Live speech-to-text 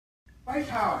White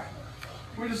power.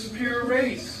 We're the superior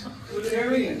race. We're the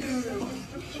Aryans.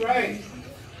 That's right.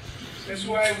 That's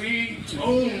why we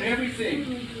own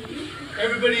everything.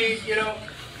 Everybody,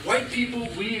 white people,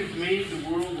 we have made the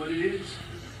world what it is.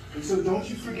 And so don't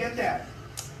you forget that.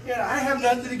 Yeah, I have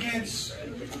nothing against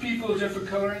people of different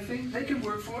color or anything. They can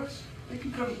work for us. They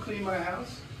can come and clean my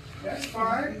house. That's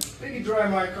fine. They can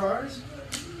drive my cars.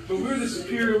 But we're the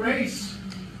superior race.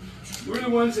 We're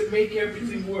the ones that make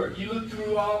everything work. You look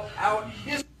through out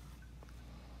history.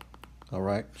 All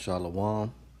right,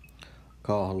 Shalom.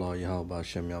 Call Allah Yahweh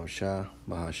Hashem Yahushua,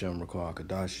 Bahashem Rakwa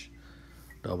Kadash.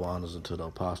 Double honors unto the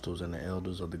apostles and the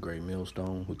elders of the great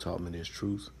millstone who taught me this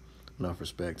truth. Enough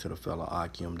respect to the fellow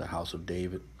Akim, the house of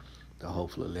David, the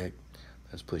hopeful elect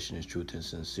that's pushing his truth and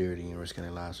sincerity and risking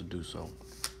their lives to do so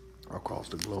across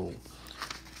the globe.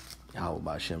 Yahweh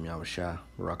Bahashem Yahushua,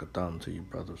 Barakatham to you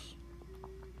brothers,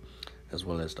 as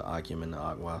well as the Akim and the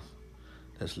Akwath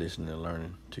that's listening and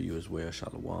learning to you as well.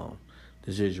 Shalom.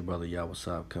 This is your brother Yahweh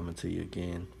Saab coming to you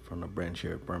again from the branch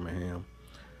here at Birmingham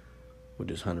with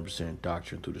this 100%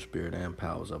 doctrine through the spirit and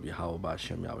powers of Yahweh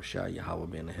Ba'Shem Yahushua, Yahweh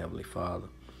being the Heavenly Father,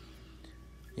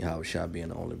 Yahushua being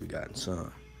the only begotten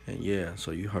Son. And yeah,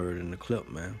 so you heard in the clip,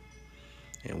 man.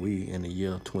 And we in the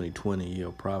year 2020, year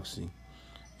of prophecy,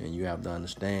 and you have to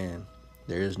understand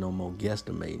there is no more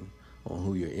guesstimating on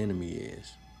who your enemy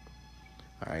is.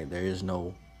 All right, there is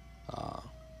no, all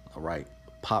right,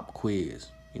 pop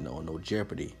quiz. No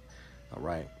Jeopardy, all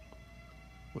right?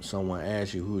 When someone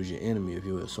asks you who is your enemy, if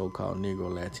you're a so-called Negro,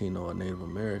 Latino, or Native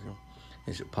American,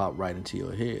 it should pop right into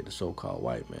your head, the so-called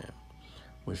white man,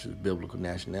 which is biblical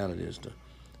nationality, is the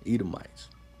Edomites.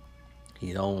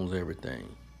 He owns everything,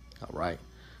 all right?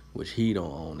 Which he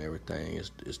don't own everything.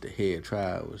 It's the head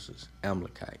tribe, which is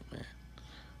Amalekite, man.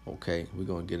 Okay, we're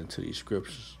going to get into these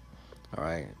scriptures, all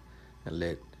right? And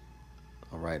let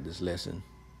this lesson,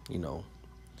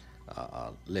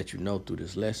 let you know through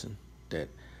this lesson that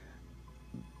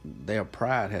their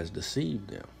pride has deceived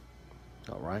them,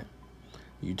 all right?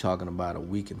 You talking about a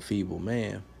weak and feeble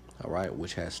man, all right,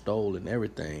 which has stolen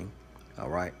everything, all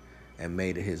right, and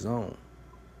made it his own.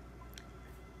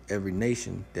 Every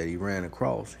nation that he ran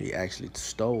across, he actually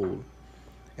stole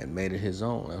and made it his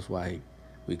own. That's why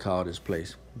we call this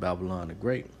place Babylon the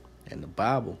Great. And the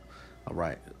Bible, all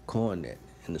right, coined that,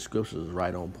 and the scriptures is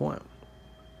right on point.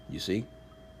 You see?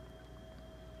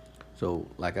 So,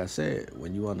 like I said,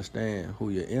 when you understand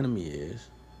who your enemy is,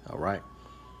 all right,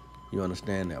 you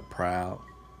understand they're proud,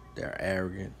 they're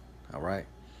arrogant, all right,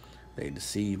 they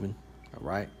deceiving, all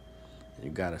right, and you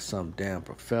got some damn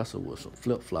professor with some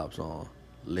flip-flops on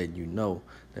letting you know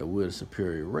that we're the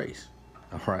superior race,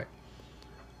 all right.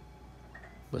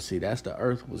 But see, that's the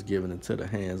earth was given into the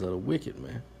hands of the wicked,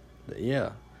 man.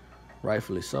 Yeah,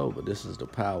 rightfully so, but this is the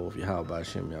power of Yahweh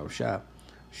Ba'Shem Yahushua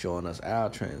showing us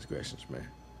our transgressions, man.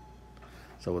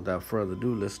 So without further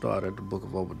ado, let's start at the book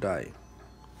of Obidiah.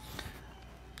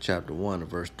 Chapter 1,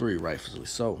 verse 3, rightfully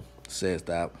so, says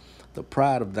that the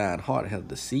pride of thine heart hath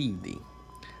deceived thee,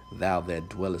 thou that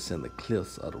dwellest in the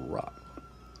cliffs of the rock,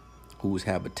 whose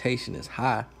habitation is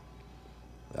high,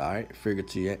 all right,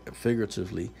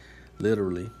 figuratively,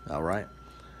 literally, all right,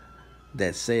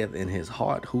 that saith in his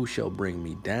heart, who shall bring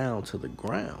me down to the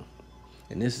ground?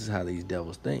 And this is how these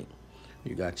devils think.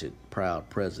 You got your proud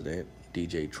president,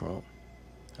 DJ Trump,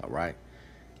 all right,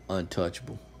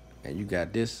 untouchable. And you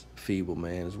got this feeble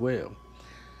man as well,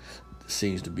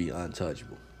 seems to be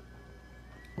untouchable.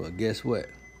 Well, guess what?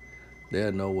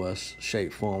 They're no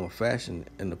shape, form, or fashion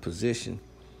in the position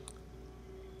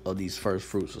of these first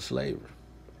fruits of slavery.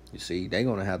 You see, they're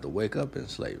going to have to wake up in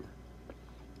slavery.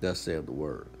 Thus saith the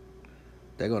word.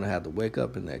 They're going to have to wake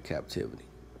up in that captivity,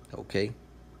 okay?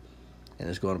 And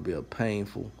it's going to be a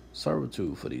painful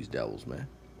servitude for these devils, man,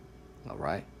 all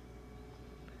right?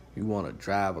 You want to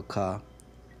drive a car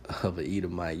of an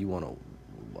Edomite. You want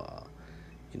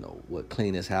to,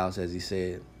 clean his house, as he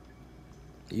said.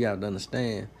 You have to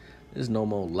understand, there's no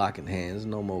more locking hands. There's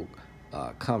no more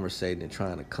conversating and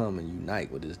trying to come and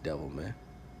unite with this devil, man.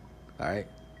 All right?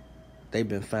 They've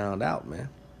been found out, man.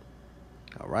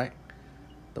 All right?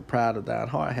 The pride of thine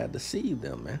heart had deceived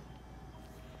them, man.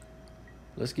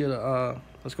 Let's go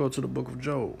to the book of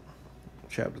Job,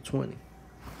 chapter 20.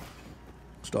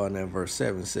 Starting at verse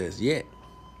 7 says, yet,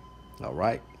 all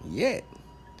right, yet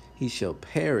he shall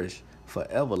perish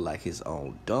forever like his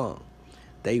own dung.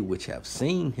 They which have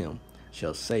seen him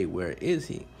shall say, where is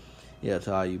he? Yeah,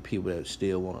 to all you people that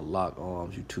still want to lock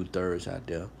arms, you 2/3 out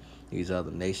there, these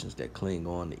other nations that cling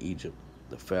on to Egypt,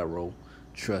 the Pharaoh,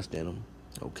 trust in him,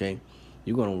 okay?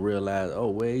 You're going to realize, oh,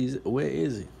 where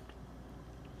is he?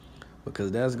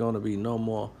 Because there's going to be no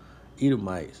more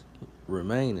Edomites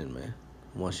remaining, man.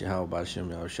 Once Yahweh Hashem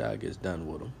Yahushua gets done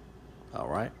with them. All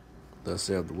right? Thus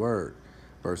saith the word.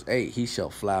 Verse 8, he shall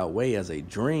fly away as a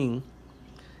dream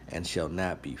and shall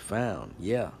not be found.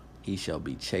 Yeah, he shall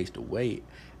be chased away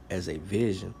as a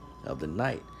vision of the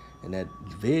night. And that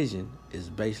vision is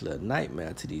basically a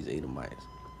nightmare to these Edomites,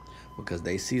 because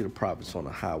they see the prophets on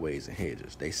the highways and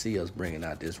hedges. They see us bringing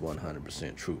out this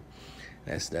 100% truth.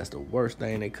 That's the worst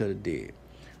thing they could have did,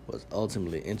 was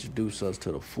ultimately introduce us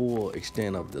to the full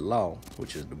extent of the law,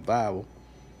 which is the Bible,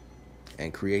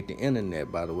 and create the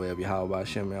internet by the way of Yahweh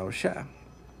Hashem Yahushua.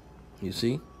 You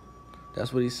see?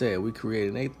 That's what he said. We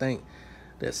created. They think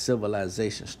that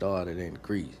civilization started in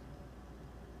Greece.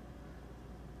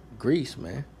 Greece,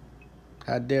 man.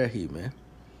 How dare he, man?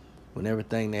 When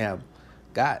everything they have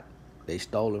got, they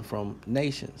stolen from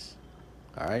nations.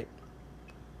 All right?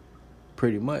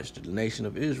 Pretty much the nation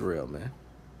of Israel, man.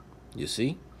 You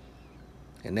see?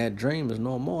 And that dream is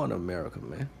no more in America,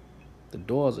 man. The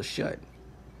doors are shut.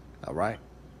 All right?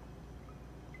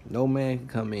 No man can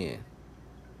come in.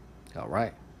 All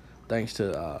right? Thanks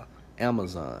to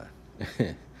Amazon.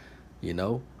 You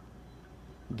know?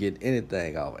 Get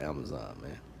anything off Amazon,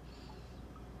 man.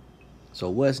 So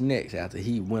what's next after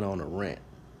he went on a rant?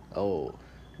 Oh,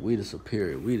 we the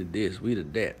superior, we the this, we the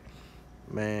that.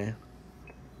 Man.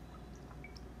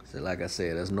 So like I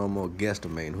said, there's no more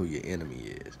guesstimating who your enemy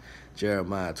is.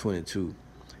 Jeremiah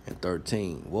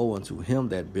 22:13. Woe unto him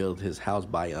that buildeth his house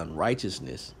by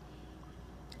unrighteousness,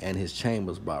 and his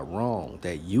chambers by wrong,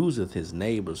 that useth his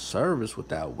neighbor's service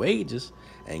without wages,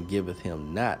 and giveth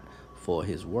him not for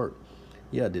his work.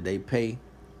 Yeah, did they pay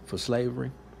for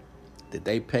slavery? Did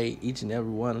they pay each and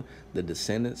every one of the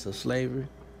descendants of slavery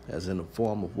as in the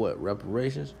form of what?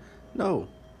 Reparations? No.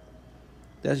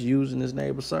 That's using his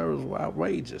neighbor's service without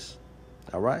wages.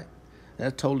 All right?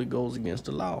 That totally goes against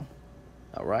the law.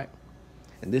 All right?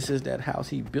 And this is that house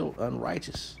he built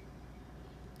unrighteous.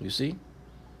 You see?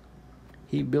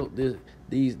 He built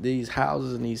these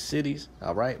houses in these cities,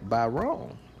 all right, by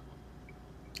wrong.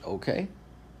 Okay?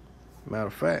 Matter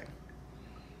of fact,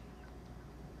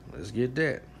 let's get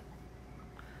that.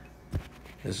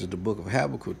 This is the book of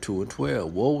Habakkuk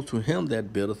 2:12. Woe to him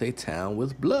that buildeth a town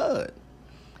with blood,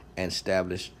 and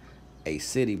establish a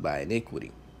city by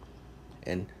iniquity.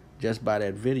 And just by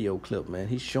that video clip, man,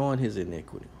 he's showing his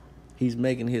iniquity. He's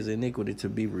making his iniquity to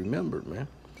be remembered, man.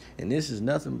 And this is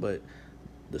nothing but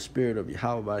the spirit of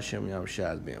Yahweh Hashem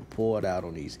Yahushua is being poured out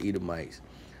on these Edomites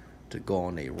to go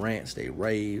on their rants, their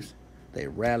raves,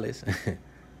 their rallies,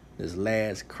 this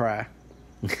last cry.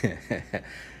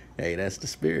 Hey, that's the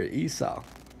spirit, Esau.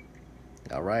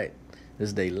 All right? This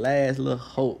is their last little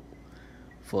hope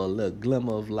for a little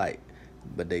glimmer of light.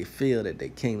 But they feel that their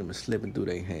kingdom is slipping through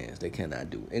their hands. They cannot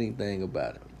do anything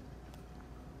about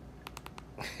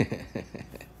it.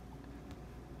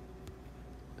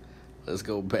 Let's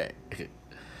go back.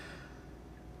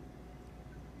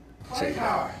 White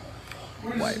power.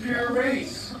 We're the superior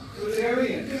race. We're the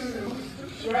Aryans.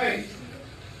 That's right.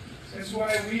 That's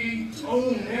why we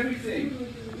own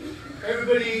everything.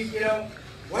 Everybody, you know,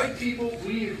 white people,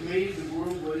 we have made the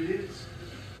world what it is.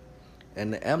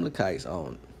 And the Amalekites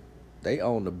own it. They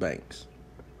own the banks.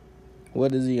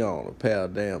 What does he own? A pair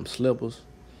of damn slippers,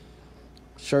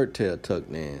 shirt tail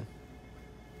tucked in,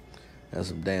 and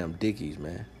some damn Dickies,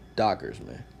 man. Dockers,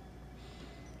 man.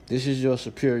 This is your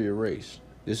superior race.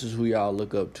 This is who y'all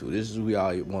look up to. This is who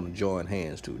y'all want to join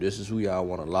hands to. This is who y'all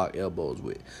want to lock elbows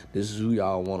with. This is who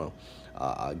y'all want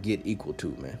to get equal to,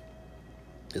 man.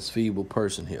 This feeble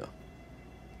person here.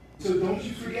 So don't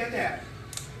you forget that.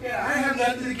 Yeah, I have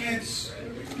nothing against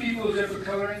people of different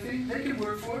color or anything. They can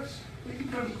work for us. They can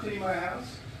come clean my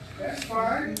house. That's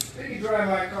fine. They can drive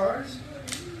my cars.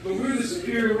 But we're the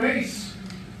superior race.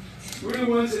 We're the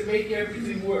ones that make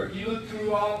everything work. You look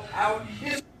through all out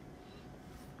history.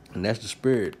 And that's the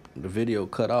spirit. The video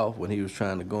cut off when he was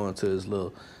trying to go into his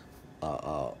little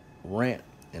rant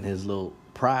and his little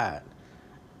pride.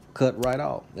 Cut right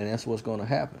off. And that's what's going to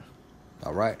happen.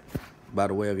 All right? By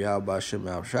the way of Yahweh Hashem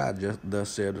Yahushua, just thus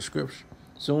said the scripture.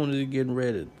 Soon as he's getting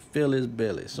ready to fill his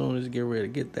belly, soon as he get ready to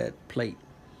get that plate,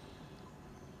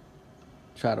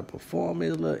 try to perform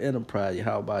his little enterprise,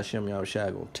 Yahweh Hashem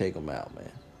Yahushua going to take him out,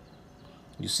 man.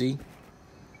 You see?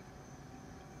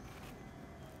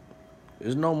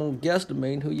 There's no more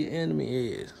guesstimating who your enemy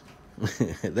is.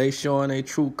 They showing their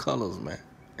true colors, man.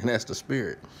 And that's the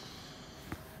spirit.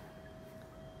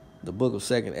 The book of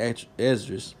 2nd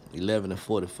Esdras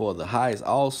 11:44. The highest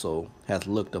also hath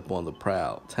looked upon the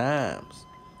proud times,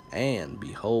 and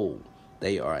behold,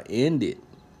 they are ended,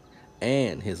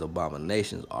 and his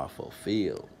abominations are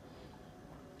fulfilled.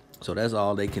 So that's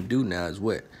all they can do now is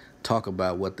what? talk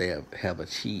about what they have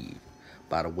achieved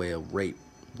by the way of rape,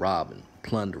 robbing,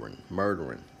 plundering,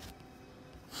 murdering,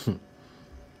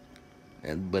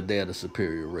 but they're the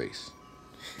superior race.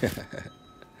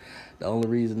 The only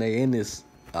reason they in this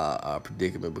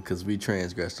predicament because we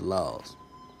transgress the laws,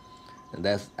 and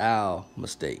that's our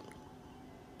mistake.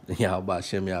 Yahweh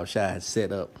Shem Yahushua has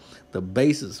set up the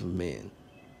basis of men.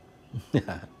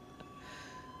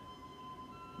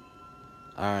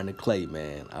 Iron and clay,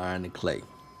 man. Iron and clay.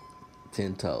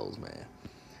 10 toes, man.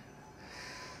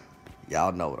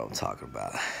 Y'all know what I'm talking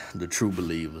about. The true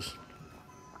believers.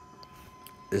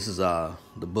 This is the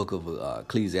book of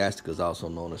Ecclesiasticus, also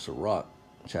known as Sirach,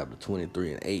 chapter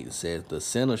 23 and 8. It says, the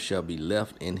sinner shall be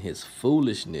left in his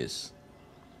foolishness.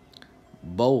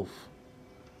 Both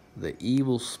the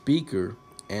evil speaker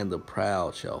and the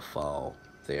proud shall fall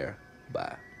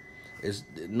thereby. It's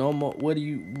no more. What do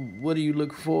you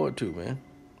look forward to, man?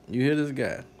 You hear this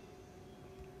guy?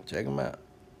 Check him out.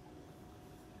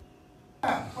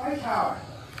 Fight power.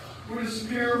 We're the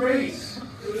superior race.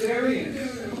 We're the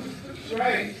Aryans. That's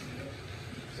right.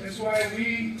 That's why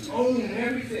we own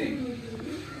everything.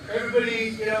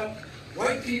 Everybody,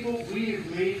 white people, we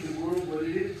have made the world what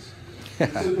it is.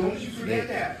 So don't you forget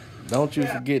that. Don't you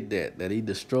forget that he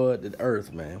destroyed the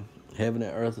earth, man. Heaven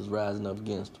and earth is rising up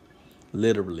against him.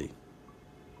 Literally.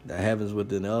 The heavens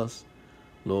within us,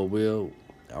 Lord will,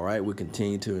 all right, we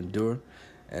continue to endure.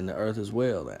 And the earth as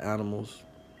well, the animals,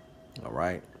 all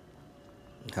right.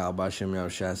 How about Shem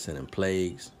Yahushua sending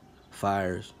plagues,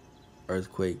 fires,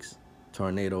 earthquakes,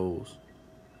 tornadoes,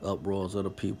 uproars of the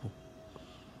people,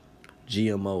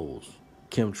 GMOs,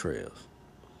 chemtrails.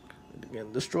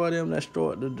 Destroy them,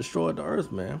 destroy the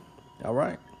earth, man. All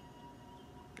right.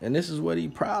 And this is what he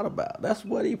proud about. That's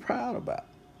what he proud about.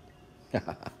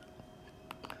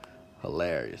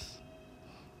 Hilarious.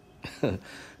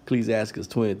 Ecclesiasticus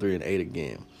 23 and 8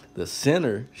 again. The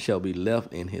sinner shall be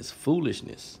left in his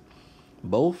foolishness.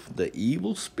 Both the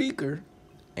evil speaker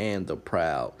and the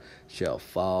proud shall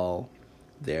fall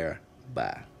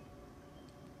thereby.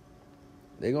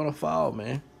 They're going to fall,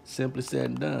 man. Simply said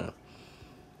and done.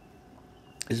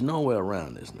 There's no way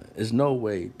around this, man. There's no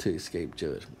way to escape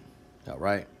judgment. All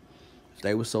right? If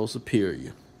they were so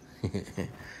superior,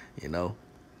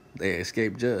 they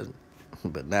escaped judgment.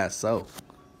 But not so.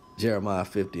 Jeremiah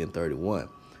 50 and 31.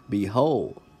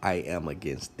 Behold, I am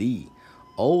against thee,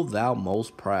 O thou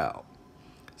most proud,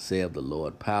 saith the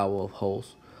Lord power of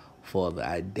hosts, for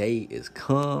thy day is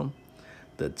come,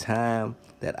 the time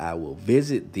that I will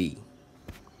visit thee.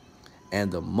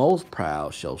 And the most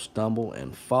proud shall stumble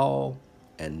and fall,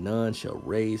 and none shall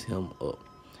raise him up.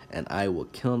 And I will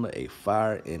kindle a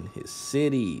fire in his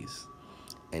cities,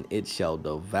 and it shall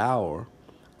devour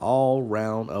all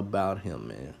round about him,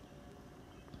 man.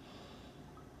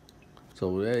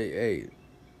 So, it's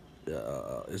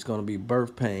going to be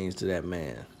birth pains to that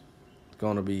man. It's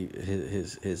going to be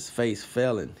his face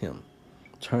failing him,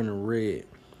 turning red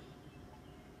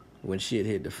when shit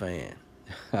hit the fan.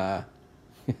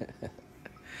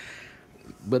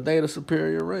 But they the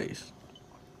superior race.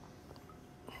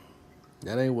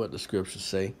 That ain't what the scriptures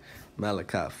say.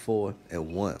 Malachi 4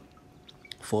 and 1.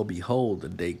 For behold, the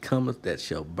day cometh that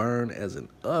shall burn as an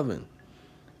oven,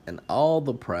 and all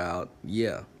the proud,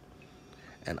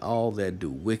 and all that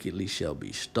do wickedly shall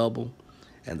be stubble,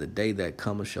 and the day that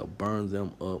cometh shall burn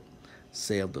them up,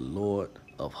 saith the Lord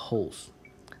of hosts,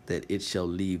 that it shall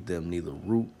leave them neither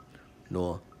root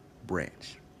nor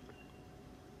branch.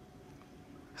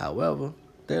 However,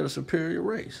 they're the superior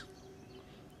race.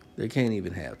 They can't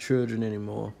even have children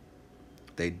anymore.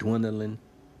 They dwindling.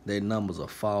 Their numbers are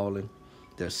falling.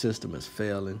 Their system is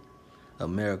failing.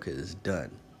 America is done.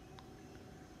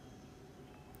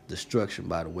 Destruction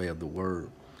by the way of the word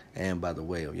and by the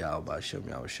way of Yahweh Shem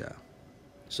Yahushua.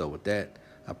 So with that,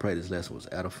 I pray this lesson was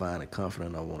edifying and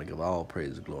comforting. I want to give all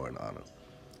praise, glory, and honor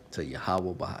to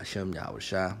Yahweh, Bahashem,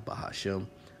 Yahushua, Bahashem,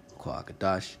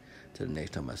 Kwakadash. Till the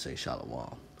next time I say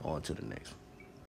Shalom. On to the next one.